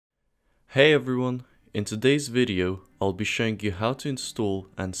Hey everyone, in today's video I'll be showing you how to install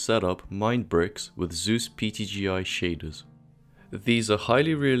and set up Minebricks with SEUS PTGI shaders. These are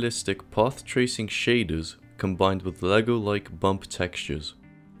highly realistic path tracing shaders combined with Lego-like bump textures.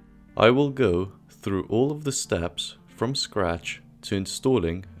 I will go through all of the steps from scratch to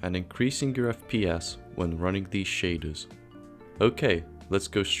installing and increasing your FPS when running these shaders. Okay, let's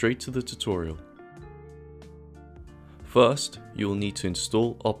go straight to the tutorial. First, you will need to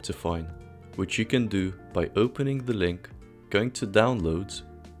install Optifine, which you can do by opening the link, going to Downloads,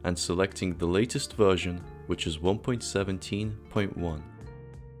 and selecting the latest version, which is 1.17.1.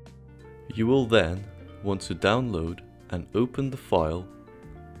 You will then want to download and open the file.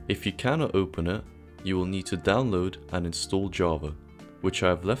 If you cannot open it, you will need to download and install Java, which I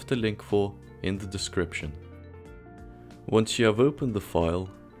have left a link for in the description. Once you have opened the file,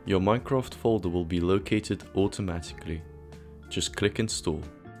 your Minecraft folder will be located automatically. Just click Install.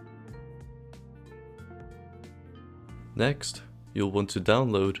 Next, you'll want to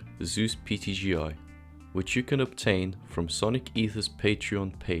download SEUS PTGI, which you can obtain from SonicEther's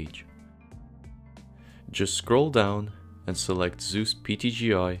Patreon page. Just scroll down and select SEUS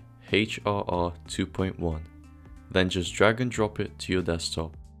PTGI HRR 2.1, then just drag and drop it to your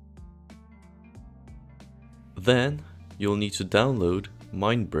desktop. Then, you'll need to download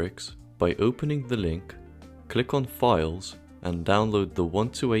Minebricks by opening the link, click on Files, and download the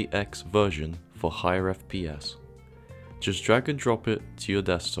 128x version for higher FPS. Just drag and drop it to your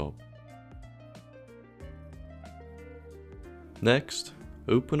desktop. Next,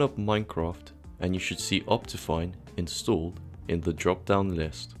 open up Minecraft and you should see Optifine installed in the drop-down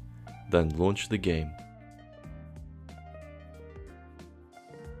list. Then launch the game.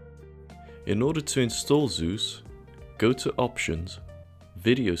 In order to install SEUS, go to Options,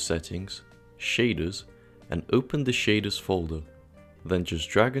 Video Settings, Shaders, and open the Shaders folder. Then just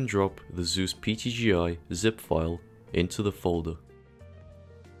drag and drop the SEUS PTGI zip file into the folder.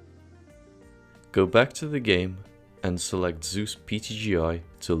 Go back to the game and select SEUS PTGI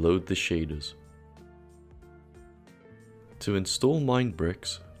to load the shaders. To install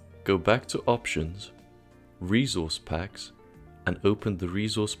Minebricks, go back to Options, Resource Packs, and open the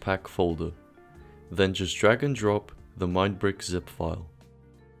Resource Pack folder. Then just drag and drop the Minebricks zip file.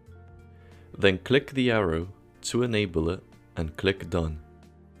 Then click the arrow to enable it and click Done.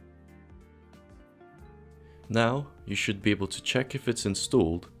 Now, you should be able to check if it's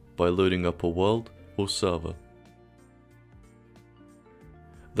installed by loading up a world or server.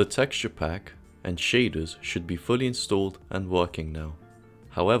 The texture pack and shaders should be fully installed and working now.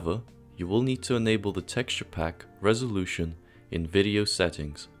 However, you will need to enable the texture pack resolution in Video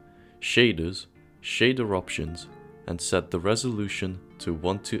Settings, Shaders, Shader Options, and set the resolution to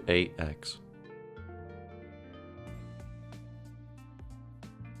 128x.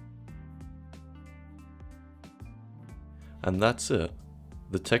 And that's it.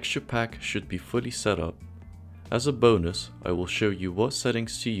 The texture pack should be fully set up. As a bonus, I will show you what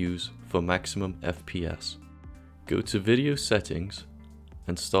settings to use for maximum FPS. Go to Video Settings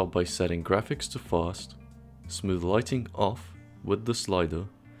and start by setting graphics to fast, smooth lighting off with the slider,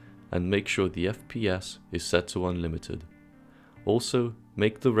 and make sure the FPS is set to unlimited. Also,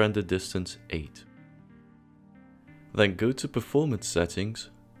 make the render distance 8. Then go to Performance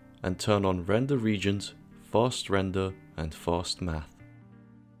Settings and turn on Render Regions, Fast Render, and Fast Math.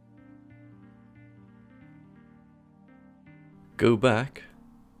 Go back,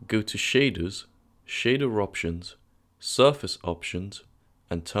 go to Shaders, Shader Options, Surface Options,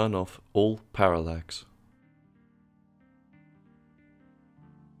 and turn off all parallax.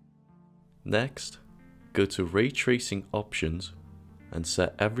 Next, go to Ray Tracing Options and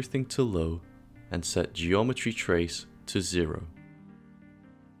set everything to low and set Geometry Trace to 0.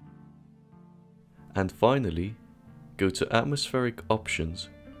 And finally, go to Atmospheric Options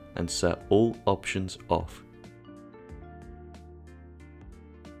and set all options off.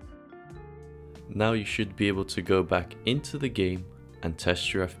 Now you should be able to go back into the game and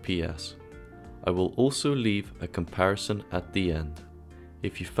test your FPS. I will also leave a comparison at the end.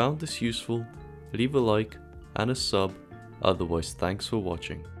 If you found this useful, leave a like and a sub, otherwise thanks for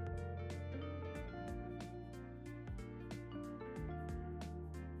watching.